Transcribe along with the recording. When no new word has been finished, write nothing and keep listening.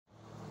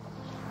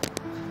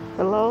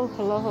Hello,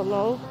 hello,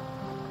 hello.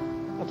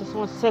 I just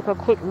want to take a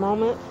quick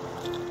moment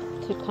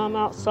to come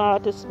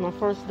outside. This is my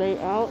first day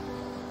out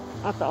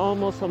after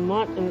almost a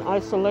month in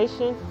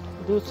isolation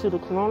due to the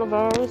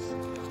coronavirus.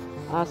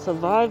 I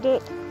survived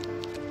it,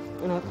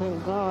 and I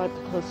thank God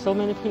because so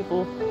many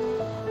people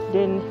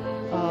didn't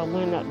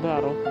win that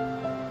battle.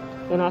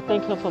 And I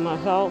thank Him for my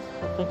health.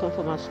 I thank Him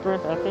for my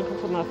strength. I thank Him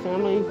for my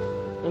family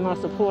and my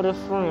supportive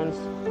friends.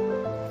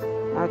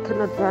 I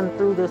couldn't have gotten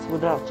through this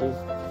without you.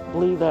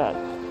 Believe that.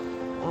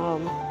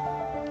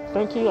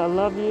 Thank you. I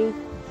love you.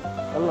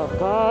 I love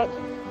God.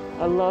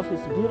 I love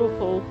His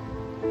beautiful,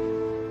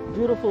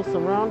 beautiful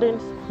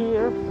surroundings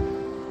here.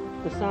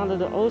 The sound of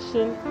the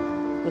ocean,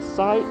 the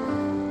sight,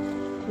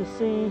 to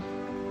see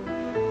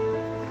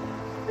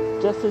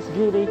just His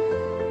beauty,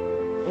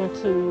 and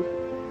to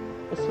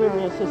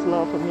experience His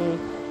love for me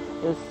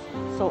is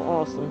so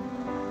awesome.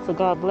 So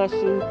God bless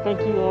you. Thank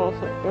you all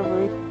for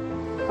every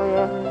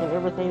prayer and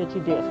everything that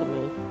you did for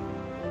me.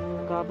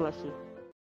 God bless you.